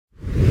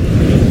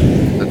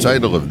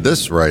title of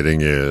this writing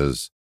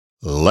is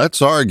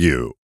Let's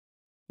Argue.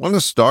 Want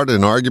to start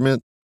an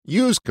argument?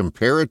 Use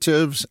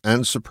comparatives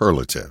and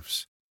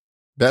superlatives.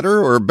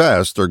 Better or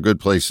best are good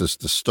places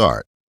to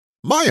start.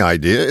 My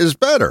idea is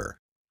better.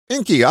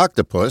 Inky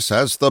Octopus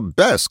has the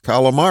best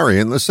calamari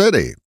in the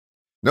city.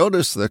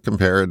 Notice that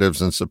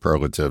comparatives and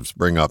superlatives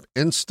bring up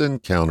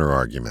instant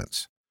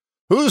counterarguments.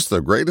 Who's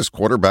the greatest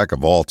quarterback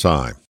of all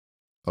time?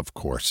 Of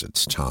course,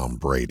 it's Tom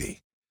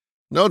Brady.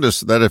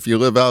 Notice that if you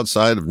live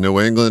outside of New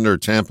England or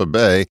Tampa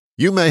Bay,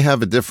 you may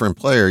have a different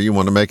player you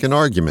want to make an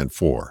argument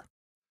for.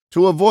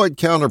 To avoid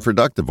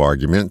counterproductive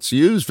arguments,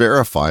 use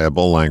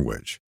verifiable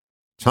language.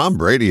 Tom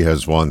Brady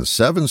has won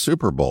 7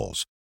 Super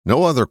Bowls.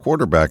 No other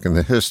quarterback in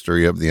the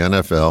history of the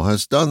NFL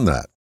has done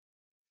that.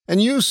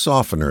 And use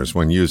softeners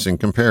when using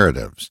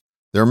comparatives.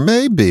 There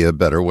may be a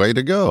better way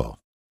to go.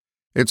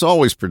 It's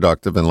always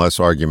productive and less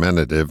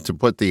argumentative to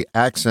put the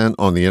accent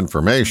on the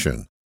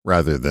information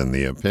rather than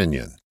the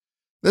opinion.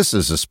 This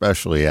is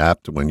especially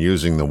apt when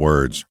using the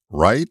words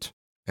right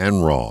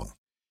and wrong.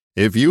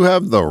 If you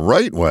have the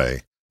right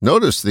way,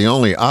 notice the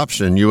only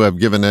option you have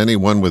given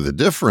anyone with a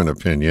different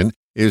opinion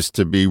is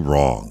to be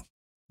wrong.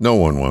 No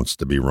one wants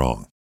to be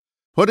wrong.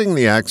 Putting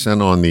the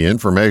accent on the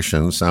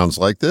information sounds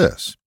like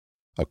this.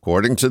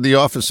 According to the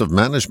Office of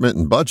Management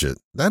and Budget,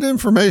 that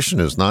information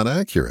is not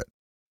accurate.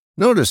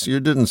 Notice you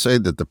didn't say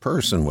that the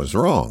person was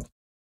wrong.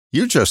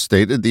 You just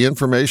stated the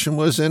information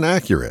was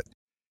inaccurate.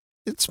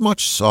 It's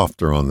much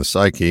softer on the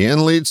psyche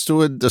and leads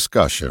to a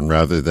discussion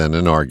rather than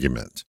an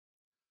argument.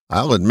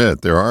 I'll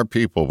admit there are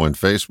people, when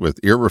faced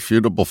with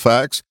irrefutable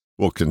facts,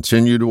 will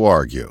continue to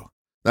argue.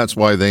 That's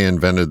why they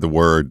invented the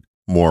word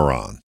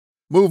moron.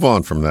 Move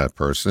on from that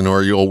person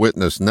or you'll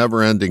witness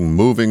never-ending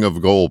moving of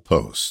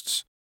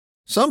goalposts.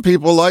 Some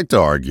people like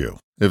to argue.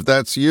 If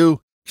that's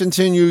you,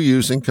 continue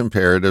using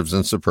comparatives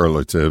and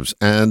superlatives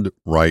and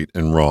right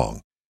and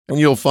wrong, and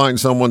you'll find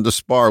someone to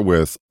spar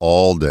with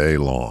all day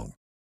long.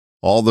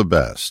 All the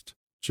best,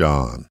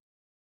 John.